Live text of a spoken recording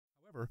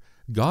However,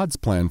 God's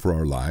plan for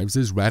our lives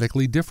is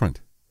radically different.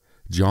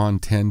 John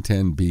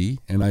 10:10b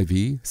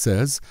NIV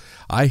says,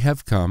 "I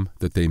have come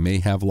that they may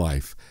have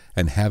life,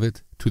 and have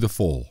it to the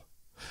full."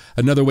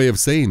 Another way of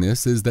saying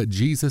this is that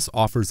Jesus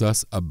offers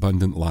us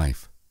abundant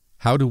life.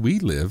 How do we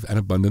live an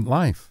abundant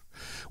life?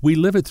 We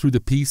live it through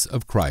the peace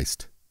of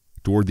Christ.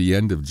 Toward the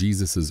end of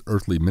Jesus'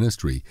 earthly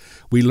ministry,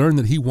 we learn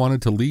that he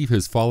wanted to leave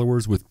his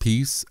followers with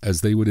peace as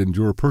they would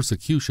endure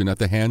persecution at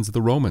the hands of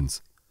the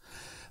Romans.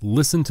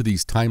 Listen to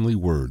these timely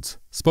words,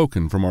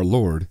 spoken from our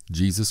Lord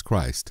Jesus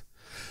Christ.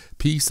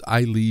 "Peace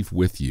I leave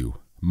with you,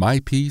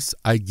 my peace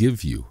I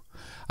give you.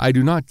 I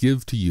do not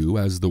give to you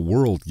as the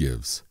world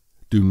gives.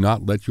 Do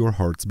not let your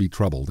hearts be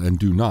troubled, and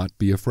do not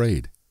be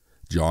afraid."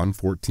 John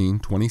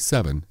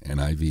 14:27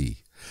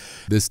 NIV.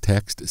 This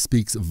text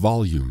speaks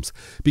volumes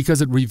because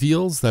it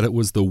reveals that it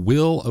was the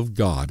will of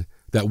God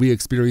that we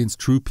experience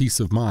true peace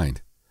of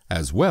mind.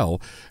 As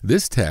well,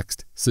 this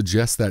text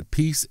suggests that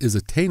peace is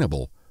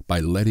attainable by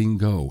letting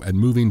go and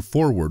moving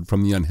forward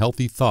from the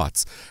unhealthy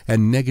thoughts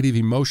and negative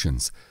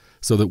emotions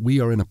so that we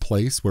are in a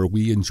place where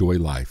we enjoy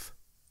life.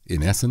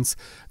 In essence,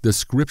 the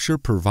Scripture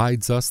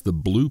provides us the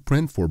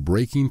blueprint for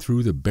breaking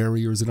through the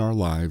barriers in our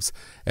lives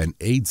and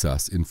aids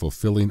us in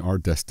fulfilling our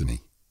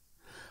destiny.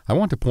 I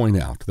want to point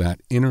out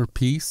that inner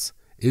peace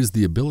is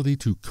the ability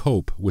to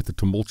cope with the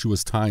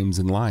tumultuous times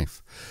in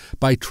life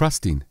by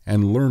trusting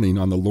and learning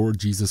on the Lord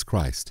Jesus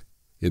Christ.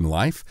 In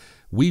life,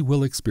 we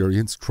will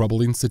experience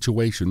troubling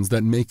situations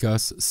that make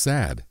us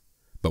sad,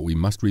 but we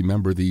must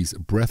remember these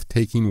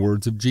breathtaking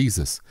words of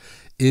Jesus.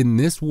 "In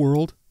this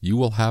world you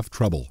will have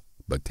trouble,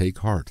 but take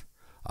heart.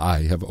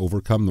 I have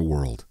overcome the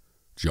world."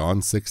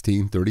 John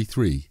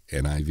 16:33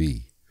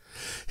 NIV.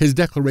 His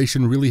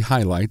declaration really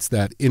highlights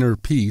that inner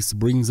peace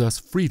brings us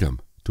freedom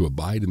to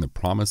abide in the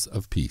promise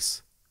of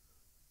peace.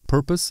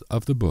 Purpose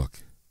of the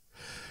book.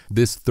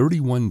 This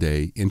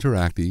 31-day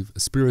interactive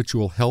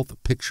spiritual health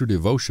picture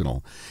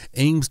devotional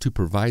aims to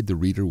provide the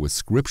reader with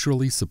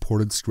scripturally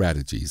supported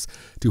strategies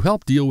to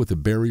help deal with the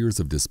barriers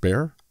of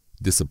despair,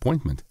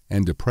 disappointment,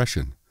 and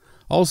depression,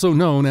 also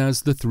known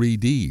as the 3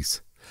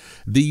 Ds.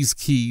 These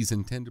keys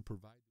intend to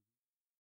provide